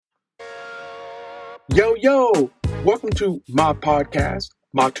Yo, welcome to my podcast,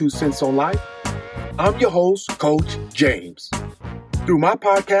 My Two Cents on Life. I'm your host, Coach James. Through my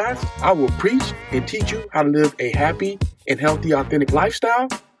podcast, I will preach and teach you how to live a happy and healthy, authentic lifestyle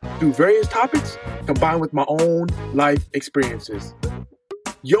through various topics combined with my own life experiences.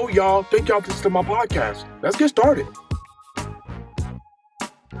 Yo, y'all, thank y'all for listening to my podcast. Let's get started.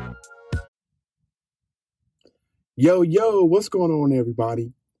 Yo, what's going on,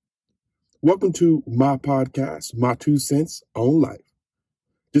 everybody? Welcome to my podcast, My Two Cents on Life.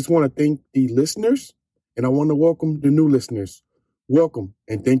 Just want to thank the listeners, and I want to welcome the new listeners. Welcome,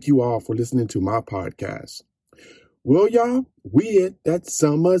 and thank you all for listening to my podcast. Well, y'all, we at that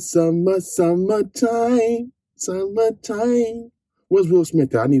summertime. Where's Will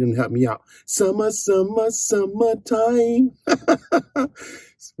Smith at? I need him to help me out. Summertime.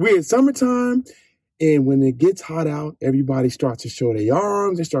 We're in summertime. And when it gets hot out, everybody starts to show their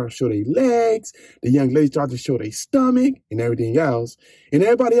arms, they start to show their legs, the young ladies start to show their stomach and everything else. And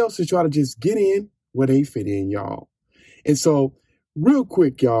everybody else is trying to just get in where they fit in, y'all. And so, real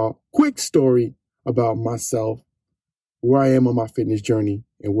quick, y'all, quick story about myself, where I am on my fitness journey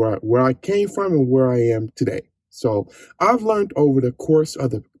and where I came from and where I am today. So I've learned over the course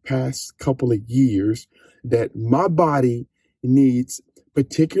of the past couple of years that my body needs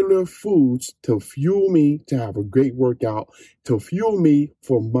particular foods to fuel me to have a great workout, to fuel me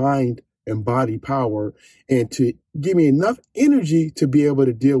for mind and body power, and to give me enough energy to be able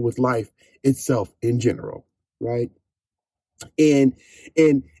to deal with life itself in general, right? And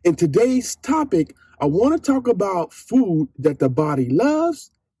in today's topic, I want to talk about food that the body loves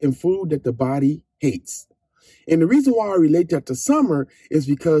and food that the body hates. And the reason why I relate that to summer is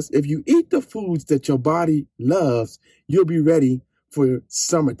because if you eat the foods that your body loves, you'll be ready for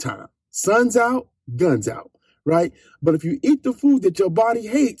summertime. Sun's out, guns out, right? But if you eat the food that your body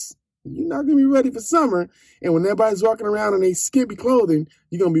hates, you're not going to be ready for summer. And when everybody's walking around in their skimpy clothing,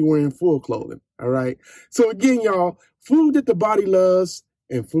 you're going to be wearing full clothing, all right? So again, y'all, food that the body loves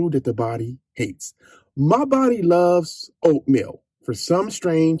and food that the body hates. My body loves oatmeal for some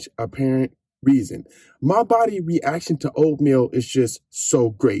strange apparent reason. My body reaction to oatmeal is just so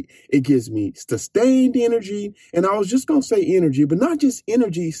great. It gives me sustained energy. And I was just going to say energy, but not just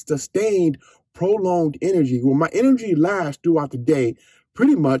energy, sustained, prolonged energy. Where my energy lasts throughout the day,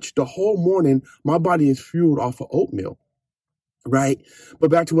 pretty much the whole morning, my body is fueled off of oatmeal. Right.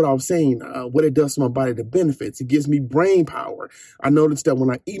 But back to what I was saying, what it does to my body, the benefits. It gives me brain power. I noticed that when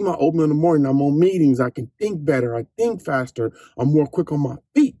I eat my oatmeal in the morning, I'm on meetings. I can think better. I think faster. I'm more quick on my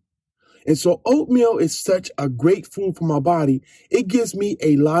feet. And so oatmeal is such a great food for my body. It gives me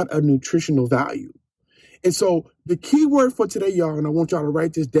a lot of nutritional value. And so the key word for today, y'all, and I want y'all to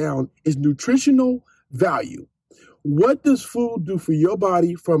write this down, is nutritional value. What does food do for your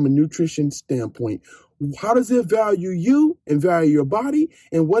body from a nutrition standpoint? How does it value you and value your body?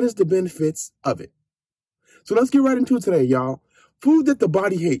 And what is the benefits of it? So let's get right into it today, y'all. Food that the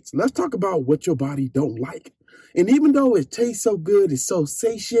body hates. Let's talk about what your body don't like. And even though it tastes so good, it's so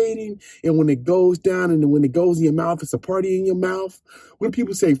satiating. And when it goes down and when it goes in your mouth, it's a party in your mouth. When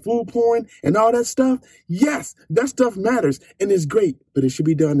people say food porn and all that stuff, yes, that stuff matters and it's great, but it should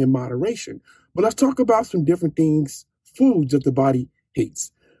be done in moderation. But let's talk about some different things, foods that the body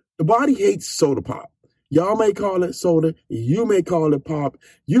hates. The body hates soda pop. Y'all may call it soda. You may call it pop.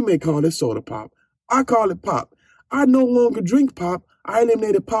 You may call it soda pop. I call it pop. I no longer drink pop. I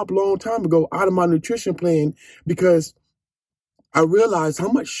eliminated pop a long time ago out of my nutrition plan because I realized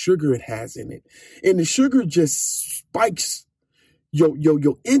how much sugar it has in it. And the sugar just spikes your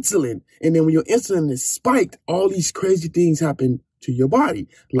insulin. And then when your insulin is spiked, all these crazy things happen to your body.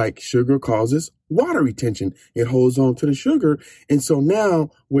 Like sugar causes water retention. It holds on to the sugar. And so now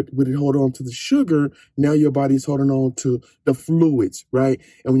with it hold on to the sugar, now your body's holding on to the fluids, right?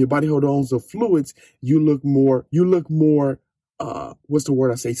 And when your body holds on to the fluids, you look more, what's the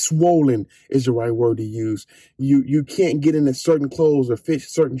word I say? Swollen is the right word to use. You can't get into certain clothes or fit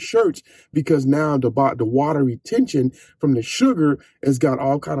certain shirts because now the water retention from the sugar has got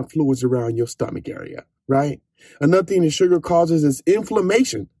all kind of fluids around your stomach area, right? Another thing that sugar causes is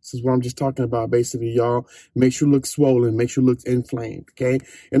inflammation. This is what I'm just talking about, basically, y'all. Makes you look swollen, makes you look inflamed, okay?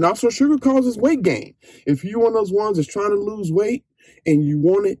 And also sugar causes weight gain. If you're one of those ones that's trying to lose weight and you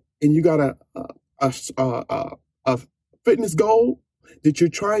want it and you got a fitness goal that you're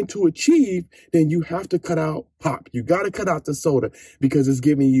trying to achieve, then you have to cut out pop. You got to cut out the soda because it's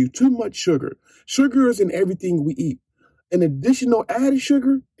giving you too much sugar. Sugar is in everything we eat. An additional added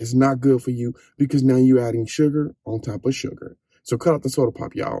sugar is not good for you because now you're adding sugar on top of sugar. So cut out the soda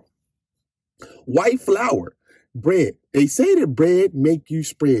pop, y'all. White flour. bread. They say that bread make you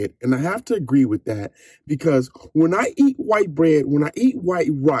spread. And I have to agree with that because when I eat white bread, when I eat white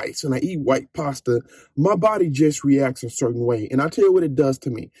rice and I eat white pasta, my body just reacts a certain way. And I'll tell you what it does to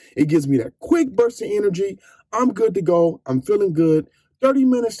me. It gives me that quick burst of energy. I'm good to go. I'm feeling good. 30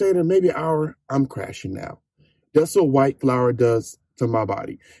 minutes later, maybe an hour, I'm crashing now. That's what white flour does to my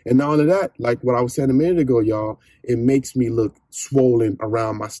body. And not only that, like what I was saying a minute ago, y'all, it makes me look swollen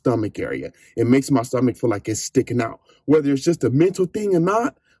around my stomach area. It makes my stomach feel like it's sticking out. Whether it's just a mental thing or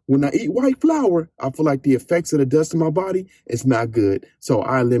not, when I eat white flour, I feel like the effects that it does to my body is not good. So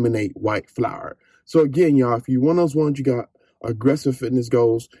I eliminate white flour. So again, y'all, if you're one of those ones you got aggressive fitness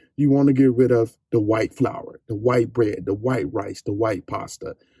goals, you want to get rid of the white flour, the white bread, the white rice, the white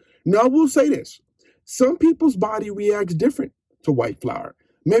pasta. Now, I will say this. Some people's body reacts different to white flour.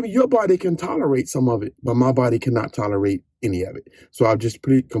 Maybe your body can tolerate some of it, but my body cannot tolerate any of it. So I've just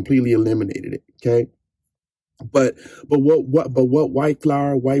completely eliminated it. Okay. But what white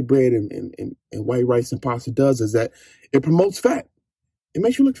flour, white bread, and white rice and pasta does is that it promotes fat. It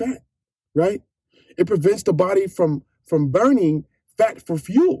makes you look fat, right? It prevents the body from burning fat for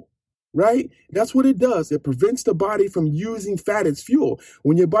fuel. Right? That's what it does. It prevents the body from using fat as fuel.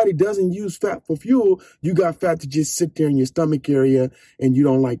 When your body doesn't use fat for fuel, you got fat to just sit there in your stomach area, and you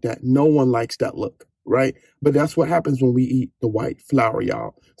don't like that. No one likes that look, right? But that's what happens when we eat the white flour,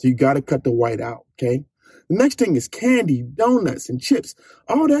 y'all. So you got to cut the white out, okay? The next thing is candy, donuts, and chips.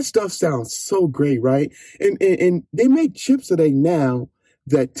 All that stuff sounds so great, right? And they make chips today now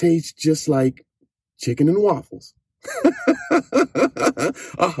that taste just like chicken and waffles.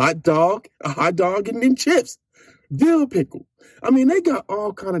 a hot dog and then chips, dill pickle. I mean, they got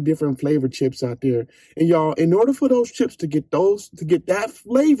all kind of different flavored chips out there. And y'all, in order for those chips to get that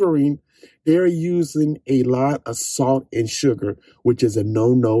flavoring, they're using a lot of salt and sugar, which is a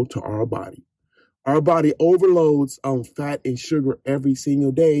no-no to our body. Our body overloads on fat and sugar every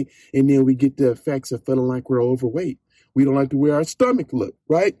single day, and then we get the effects of feeling like we're overweight. We don't like the way our stomach look,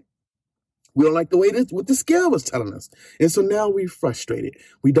 right? We don't like the way what the scale was telling us. And so now we're frustrated.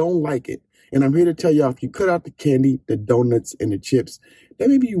 We don't like it. And I'm here to tell y'all, if you cut out the candy, the donuts, and the chips, that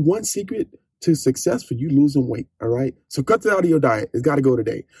may be one secret to success for you losing weight, all right? So cut that out of your diet. It's got to go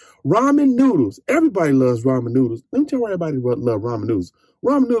today. Ramen noodles. Everybody loves ramen noodles. Let me tell you why everybody loves ramen noodles.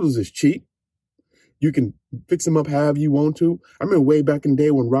 Ramen noodles is cheap. You can fix them up however you want to. I remember way back in the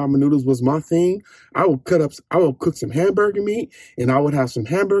day when ramen noodles was my thing. I would cook some hamburger meat, and I would have some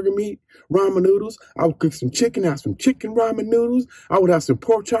hamburger meat ramen noodles. I would cook some chicken, have some chicken ramen noodles. I would have some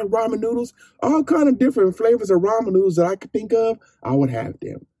pork chop ramen noodles. All kind of different flavors of ramen noodles that I could think of. I would have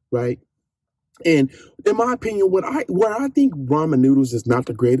them, right? And in my opinion, where I think ramen noodles is not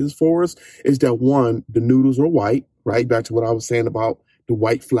the greatest for us is that, one, the noodles are white, right? Back to what I was saying about the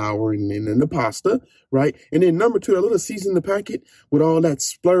white flour and the pasta, right? And then number two, a little season in the packet with all that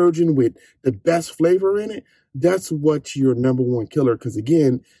splurging with the best flavor in it. That's what your number one killer, because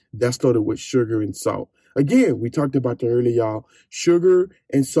again, that's loaded with sugar and salt. Again, we talked about that earlier, y'all. Sugar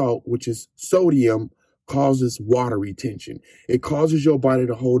and salt, which is sodium, causes water retention. It causes your body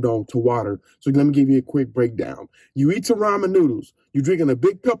to hold on to water. So let me give you a quick breakdown. You eat some ramen noodles. You're drinking a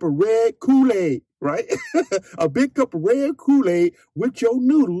big cup of red Kool-Aid, right? A big cup of red Kool-Aid with your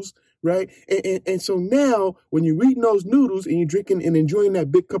noodles, right? And so now when you're eating those noodles and you're drinking and enjoying that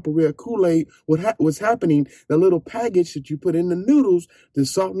big cup of red Kool-Aid, what's happening, the little package that you put in the noodles, the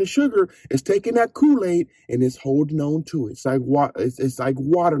salt and the sugar, is taking that Kool-Aid and it's holding on to it. It's like water. It's like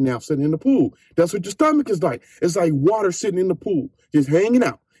water now sitting in the pool. That's what your stomach is like. It's like water sitting in the pool, just hanging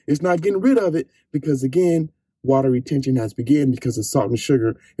out. It's not getting rid of it because, again, water retention has begun because the salt and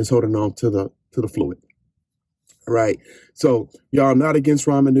sugar is holding on to the fluid. All right. So y'all, not against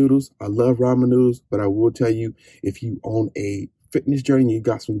ramen noodles. I love ramen noodles, but I will tell you, if you on a fitness journey, you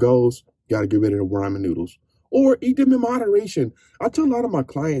got some goals, you got to get rid of the ramen noodles or eat them in moderation. I tell a lot of my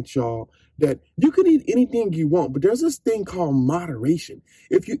clients, y'all, that you can eat anything you want, but there's this thing called moderation.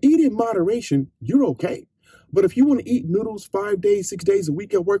 If you eat in moderation, you're okay. But if you want to eat noodles 5 days, 6 days a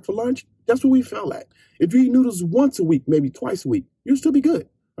week at work for lunch, that's what we fell at. If you eat noodles once a week, maybe twice a week, you'll still be good.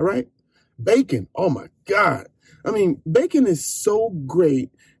 All right. Bacon. Oh my God. I mean, bacon is so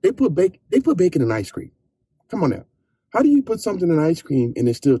great. They put bacon in ice cream. Come on now. How do you put something in ice cream and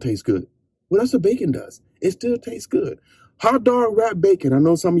it still tastes good? Well, that's what bacon does. It still tastes good. Hot dog wrapped bacon. I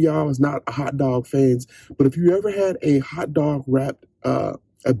know some of y'all is not hot dog fans, but if you ever had a hot dog wrapped, a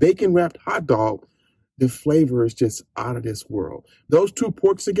bacon wrapped hot dog, the flavor is just out of this world. Those two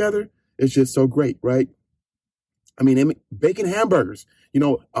porks together is just so great, right? I mean, bacon hamburgers,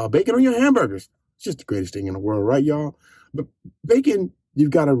 bacon on your hamburgers. It's just the greatest thing in the world, right, y'all? But bacon, you've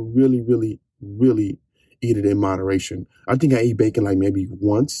got to really, really, really eat it in moderation. I think I eat bacon like maybe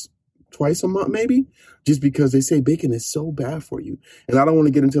once, twice a month, maybe, just because they say bacon is so bad for you. And I don't want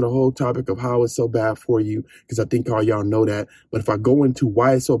to get into the whole topic of how it's so bad for you, because I think all y'all know that. But if I go into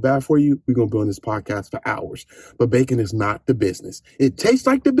why it's so bad for you, we're going to be on this podcast for hours. But bacon is not the business. It tastes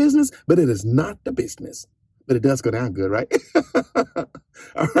like the business, but it is not the business. But it does go down good, right?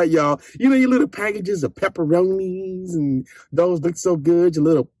 All right, y'all. You know, your little packages of pepperonis, and those look so good. Your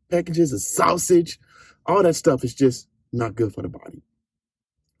little packages of sausage. All that stuff is just not good for the body.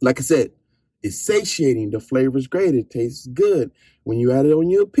 Like I said, it's satiating. The flavor is great. It tastes good. When you add it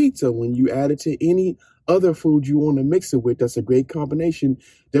on your pizza, when you add it to any other food you want to mix it with, that's a great combination.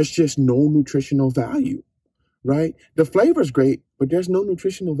 There's just no nutritional value, right? The flavor is great, but there's no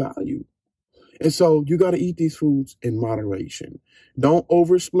nutritional value. And so you got to eat these foods in moderation. Don't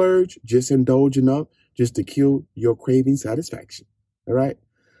over splurge. Just indulge enough just to kill your craving satisfaction. All right.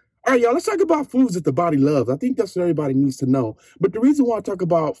 All right, y'all, let's talk about foods that the body loves. I think that's what everybody needs to know. But the reason why I talk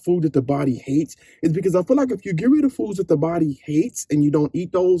about food that the body hates is because I feel like if you get rid of foods that the body hates and you don't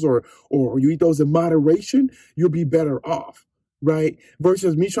eat those or you eat those in moderation, you'll be better off, right?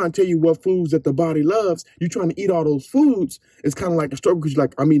 Versus me trying to tell you what foods that the body loves, you trying to eat all those foods. It's kind of like a struggle because you're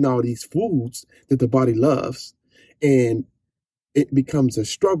like, I'm eating all these foods that the body loves. And it becomes a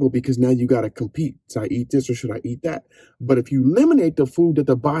struggle because now you got to compete. Should I eat this or should I eat that? But if you eliminate the food that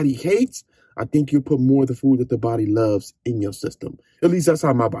the body hates, I think you'll put more of the food that the body loves in your system. At least that's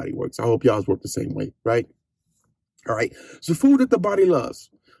how my body works. I hope y'all's work the same way, right? All right. So food that the body loves.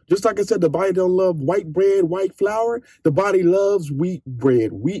 Just like I said, the body don't love white bread, white flour. The body loves wheat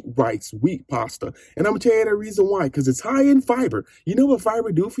bread, wheat rice, wheat pasta. And I'm going to tell you the reason why, because it's high in fiber. You know what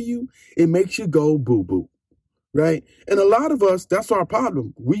fiber do for you? It makes you go boo-boo. Right? And a lot of us, that's our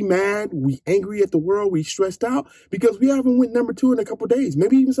problem. We mad, we angry at the world, we stressed out because we haven't went number 2 in a couple of days,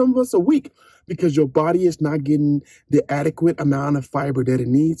 maybe even some of us a week, because your body is not getting the adequate amount of fiber that it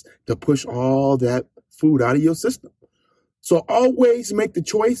needs to push all that food out of your system. So always make the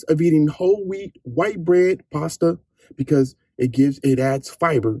choice of eating whole wheat, white bread, pasta, because it adds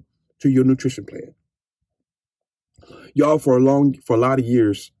fiber to your nutrition plan. Y'all, for a lot of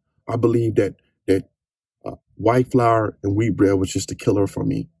years, I believe that white flour and wheat bread was just a killer for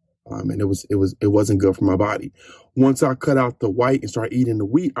me. And it wasn't good for my body. Once I cut out the white and started eating the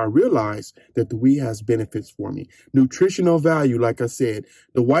wheat, I realized that the wheat has benefits for me. Nutritional value, like I said,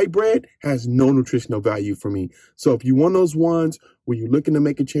 the white bread has no nutritional value for me. So if you want those ones where you're looking to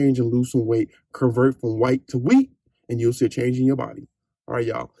make a change and lose some weight, convert from white to wheat and you'll see a change in your body. All right,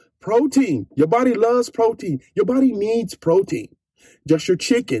 y'all. Protein. Your body loves protein. Your body needs protein. Just your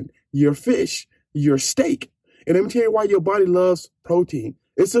chicken, your fish, your steak. And let me tell you why your body loves protein.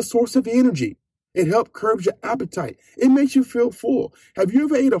 It's a source of energy. It helps curb your appetite. It makes you feel full. Have you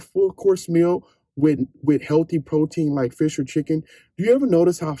ever ate a full course meal with healthy protein like fish or chicken? Do you ever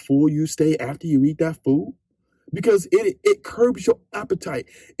notice how full you stay after you eat that food? Because it curbs your appetite.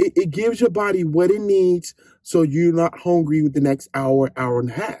 It gives your body what it needs so you're not hungry with the next hour, hour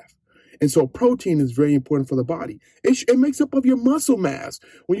and a half. And so protein is very important for the body. It makes up of your muscle mass.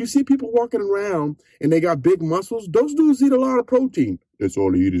 When you see people walking around and they got big muscles, those dudes eat a lot of protein. That's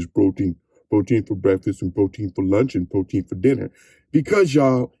all they eat is protein. Protein for breakfast and protein for lunch and protein for dinner. Because,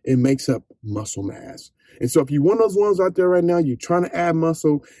 y'all, it makes up muscle mass. And so if you're one of those ones out there right now, you're trying to add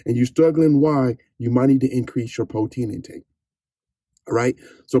muscle and you're struggling why, you might need to increase your protein intake. All right?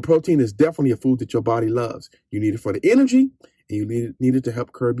 So protein is definitely a food that your body loves. You need it for the energy. And you need it to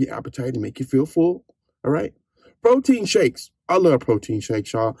help curb your appetite and make you feel full. All right. Protein shakes. I love protein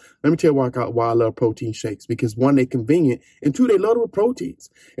shakes, y'all. Let me tell you why I love protein shakes. Because 1, they're convenient. And 2, they loaded with proteins.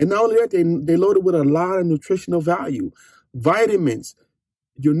 And not only that, they loaded with a lot of nutritional value. Vitamins,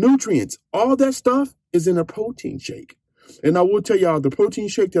 your nutrients, all that stuff is in a protein shake. And I will tell y'all, the protein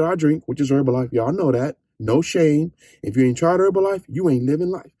shake that I drink, which is Herbalife, y'all know that. No shame. If you ain't tried Herbalife, you ain't living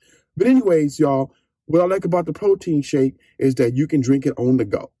life. But anyways, y'all, what I like about the protein shake is that you can drink it on the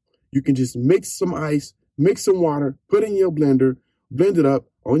go. You can just mix some ice, mix some water, put it in your blender, blend it up.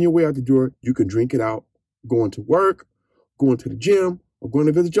 On your way out the door, you can drink it out, going to work, going to the gym, or going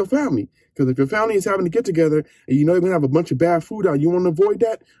to visit your family. Because if your family is having to get together and you know you're going to have a bunch of bad food out, you want to avoid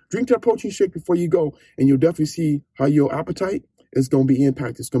that, drink that protein shake before you go. And you'll definitely see how your appetite is going to be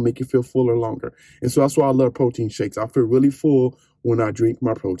impacted. It's going to make you feel fuller longer. And so that's why I love protein shakes. I feel really full when I drink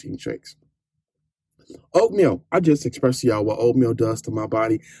my protein shakes. Oatmeal. I just expressed to y'all what oatmeal does to my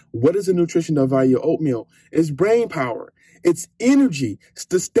body. What is the nutritional value of oatmeal? It's brain power. It's energy,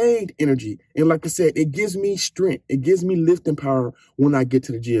 sustained energy. And like I said, it gives me strength. It gives me lifting power when I get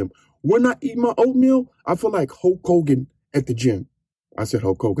to the gym. When I eat my oatmeal, I feel like Hulk Hogan at the gym. I said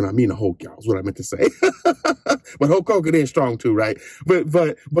Hulk Hogan. I mean the Hulk, y'all. Is what I meant to say. But Hulk Hogan is strong too, right? But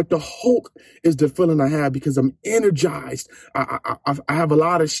the Hulk is the feeling I have because I'm energized. I have a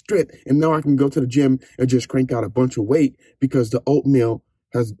lot of strength, and now I can go to the gym and just crank out a bunch of weight because the oatmeal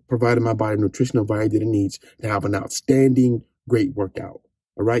has provided my body nutritional value that it needs to have an outstanding, great workout.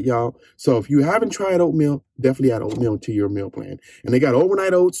 All right, y'all. So if you haven't tried oatmeal, definitely add oatmeal to your meal plan. And they got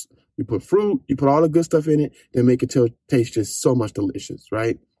overnight oats. You put fruit, you put all the good stuff in it, then make it taste just so much delicious,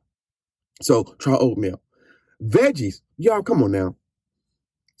 right? So try oatmeal. Veggies, y'all, come on now.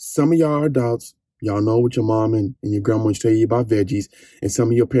 Some of y'all are adults. Y'all know what your mom and your grandma used to tell you about veggies. And some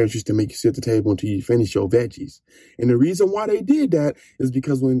of your parents used to make you sit at the table until you finish your veggies. And the reason why they did that is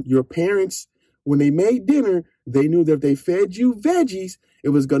because when your parents, when they made dinner, they knew that if they fed you veggies, it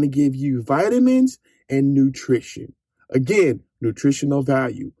was going to give you vitamins and nutrition. Again, nutritional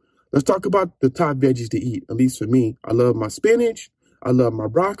value. Let's talk about the top veggies to eat, at least for me. I love my spinach, I love my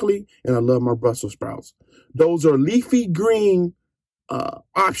broccoli, and I love my Brussels sprouts. Those are leafy green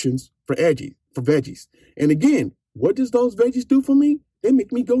options for veggies. And again, what does those veggies do for me? They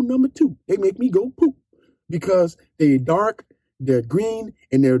make me go number 2. They make me go poop because they're dark, they're green,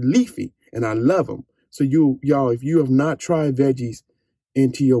 and they're leafy, and I love them. So y'all, if you have not tried veggies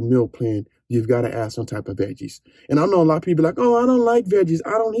into your meal plan, you've got to add some type of veggies. And I know a lot of people are like, oh, I don't like veggies.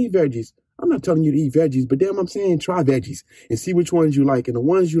 I don't eat veggies. I'm not telling you to eat veggies, but damn, I'm saying try veggies and see which ones you like. And the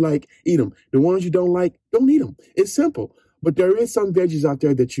ones you like, eat them. The ones you don't like, don't eat them. It's simple. But there is some veggies out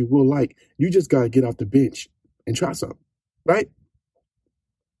there that you will like. You just got to get off the bench and try some, right?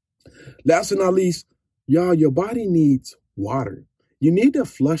 Last but not least, y'all, your body needs water. You need to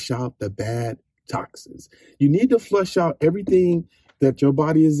flush out the bad toxins. You need to flush out everything that your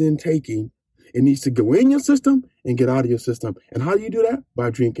body is intaking. It needs to go in your system and get out of your system. And how do you do that? By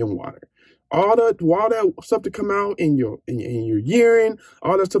drinking water. All that stuff to come out in your urine,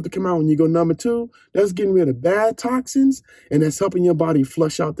 all that stuff to come out when you go number 2, that's getting rid of bad toxins, and that's helping your body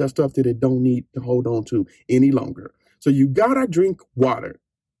flush out that stuff that it don't need to hold on to any longer. So you gotta drink water.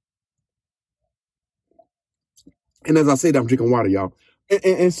 And as I said, I'm drinking water, y'all.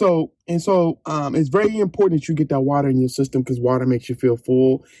 And so it's very important that you get that water in your system because water makes you feel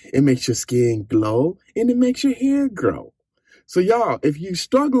full, it makes your skin glow, and it makes your hair grow. So y'all, if you're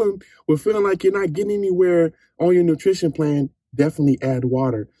struggling with feeling like you're not getting anywhere on your nutrition plan, definitely add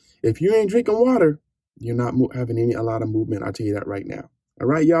water. If you ain't drinking water, you're not having a lot of movement. I'll tell you that right now. All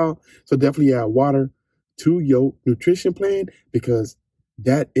right, y'all. So definitely add water to your nutrition plan because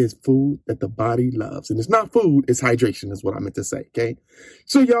that is food that the body loves. And it's not food, it's hydration is what I meant to say, okay?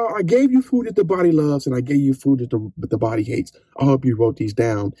 So, y'all, I gave you food that the body loves, and I gave you food that the body hates. I hope you wrote these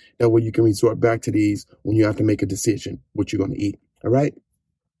down. That way you can resort back to these when you have to make a decision what you're going to eat, all right?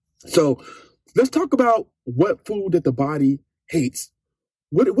 So, let's talk about what food that the body hates.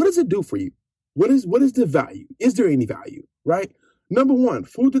 What does it do for you? What is the value? Is there any value, right? Number 1,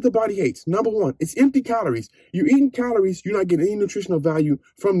 food that the body hates. Number 1, it's empty calories. You're eating calories. You're not getting any nutritional value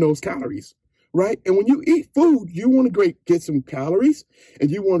from those calories, right? And when you eat food, you want to get some calories, and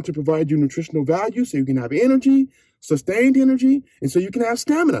you want to provide you nutritional value so you can have energy, sustained energy, and so you can have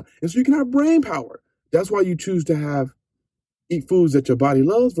stamina, and so you can have brain power. That's why you choose to eat foods that your body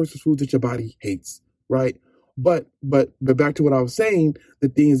loves versus foods that your body hates, right? But back to what I was saying, the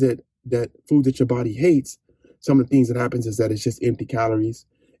things that food that your body hates, some of the things that happens is that it's just empty calories.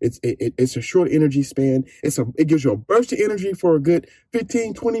 It's a short energy span. It gives you a burst of energy for a good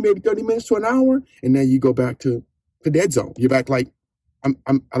 15, 20, maybe 30 minutes to an hour. And then you go back to the dead zone. You're back like, I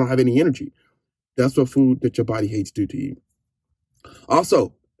don't have any energy. That's what food that your body hates do to you.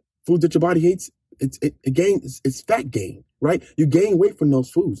 Also, food that your body hates, it's fat gain, right? You gain weight from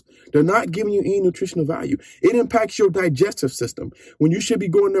those foods. They're not giving you any nutritional value. It impacts your digestive system. When you should be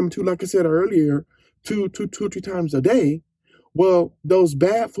going number 2, like I said earlier, 2 or 3 times a day. Well, those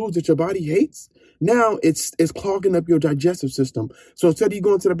bad foods that your body hates, now it's clogging up your digestive system. So instead of you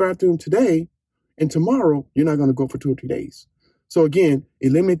going to the bathroom today and tomorrow, you're not going to go for 2 or 3 days. So again,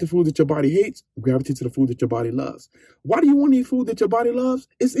 eliminate the food that your body hates, gravitate to the food that your body loves. Why do you want to eat food that your body loves?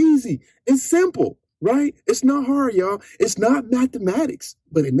 It's easy. It's simple, right? It's not hard, y'all. It's not mathematics,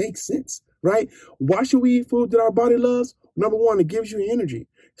 but it makes sense, right? Why should we eat food that our body loves? Number 1, it gives you energy.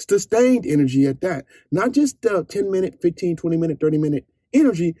 Sustained energy at that. Not just 10-minute, 15, 20-minute, 30-minute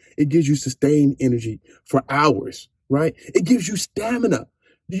energy. It gives you sustained energy for hours, right? It gives you stamina.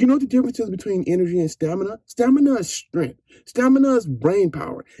 Do you know what the difference is between energy and stamina? Stamina is strength. Stamina is brain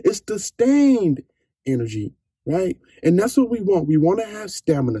power. It's sustained energy, right? And that's what we want. We want to have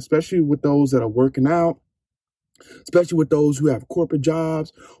stamina, especially with those that are working out, especially with those who have corporate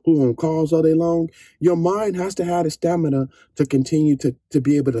jobs, who are on calls all day long. Your mind has to have the stamina to continue to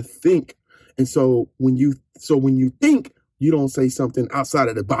be able to think. And so when you think, you don't say something outside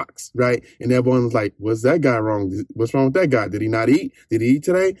of the box, right? And everyone's like, what's that guy wrong? What's wrong with that guy? Did he not eat? Did he eat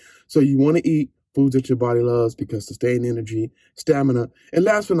today? So you want to eat foods that your body loves because sustained energy, stamina, and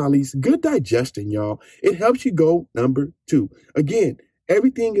last but not least, good digestion, y'all. It helps you go number 2. Again,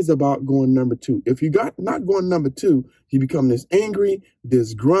 everything is about going number 2. If you got not going number 2, you become this angry,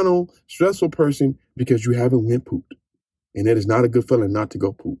 disgruntled, stressful person because you haven't went pooped. And it is not a good feeling not to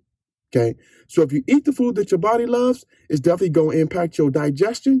go poop. Okay. So if you eat the food that your body loves, it's definitely going to impact your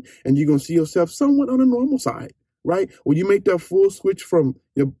digestion, and you're going to see yourself somewhat on the normal side, right? When you make that full switch from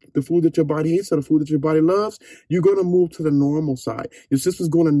the food that your body hates to the food that your body loves, you're going to move to the normal side. Your system's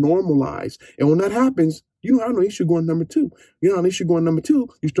going to normalize. And when that happens, you don't have no issue going number 2. You don't have no issue going number 2.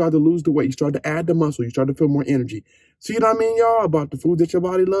 You start to lose the weight. You start to add the muscle. You start to feel more energy. See what I mean, y'all, about the food that your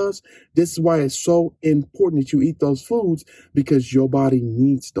body loves? This is why it's so important that you eat those foods, because your body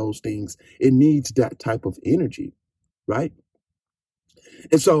needs those things. It needs that type of energy, right?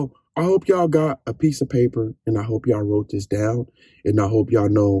 And so I hope y'all got a piece of paper, and I hope y'all wrote this down, and I hope y'all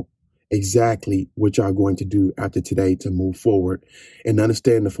know exactly what y'all going to do after today to move forward and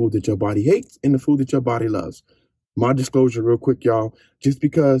understand the food that your body hates and the food that your body loves. My disclosure real quick, y'all, just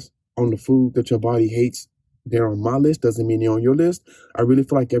because on the food that your body hates, they're on my list doesn't mean they're on your list. I really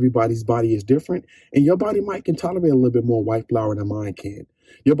feel like everybody's body is different, and your body might can tolerate a little bit more white flour than mine can.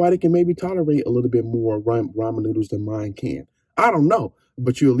 Your body can maybe tolerate a little bit more ramen noodles than mine can. I don't know,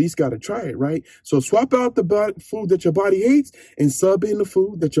 but you at least got to try it, right? So swap out the food that your body hates and sub in the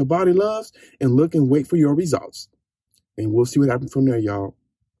food that your body loves, and look and wait for your results. And we'll see what happens from there, y'all.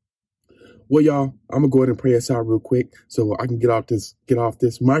 Well, y'all, I'm going to go ahead and pray us out real quick so I can get off this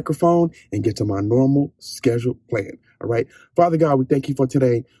microphone and get to my normal scheduled plan. All right. Father God, we thank you for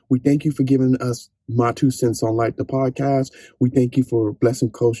today. We thank you for giving us my 2 cents on Light the podcast. We thank you for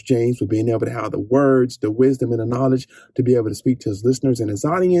blessing Coach James for being able to have the words, the wisdom, and the knowledge to be able to speak to his listeners and his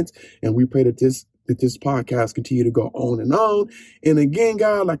audience. And we pray that this podcast continue to go on and on. And again,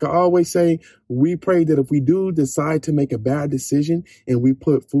 God, like I always say, we pray that if we do decide to make a bad decision and we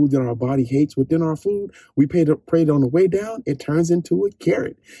put food that our body hates within our food, we pray that on the way down, it turns into a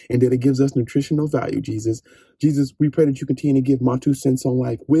carrot, and that it gives us nutritional value, Jesus. Jesus, we pray that you continue to give my 2 cents on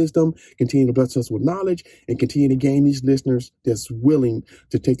life wisdom, continue to bless us with knowledge, and continue to gain these listeners that's willing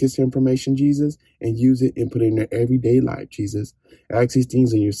to take this information, Jesus, and use it and put it in their everyday life, Jesus. I ask these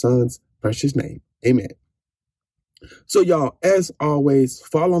things in your son's precious name. Amen. So y'all, as always,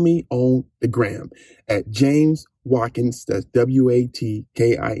 follow me on the gram at James Watkins. That's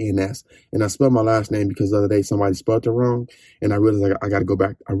WATKINS. And I spelled my last name because the other day somebody spelled it wrong, and I realized I got to go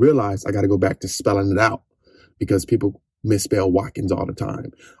back. I realized I got to go back to spelling it out because people misspell Watkins all the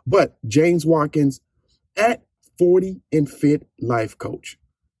time. But James Watkins at 40 and Fit Life Coach.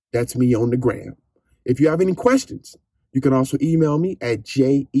 That's me on the gram. If you have any questions, you can also email me at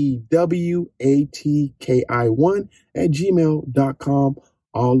jewatki1@gmail.com,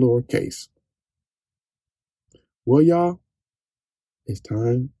 all lowercase. Well, y'all, it's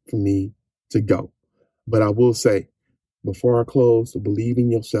time for me to go. But I will say, before I close, believe in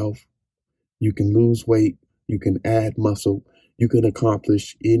yourself. You can lose weight. You can add muscle. You can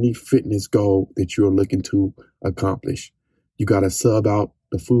accomplish any fitness goal that you're looking to accomplish. You got to sub out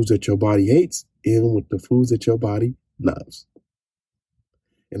the foods that your body hates in with the foods that your body loves.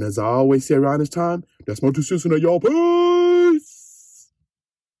 And as I always say around this time, that's my 2 cents on y'all. Peace!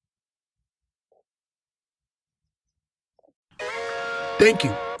 Thank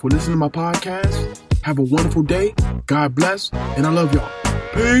you for listening to my podcast. Have a wonderful day. God bless. And I love y'all.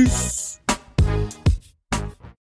 Peace.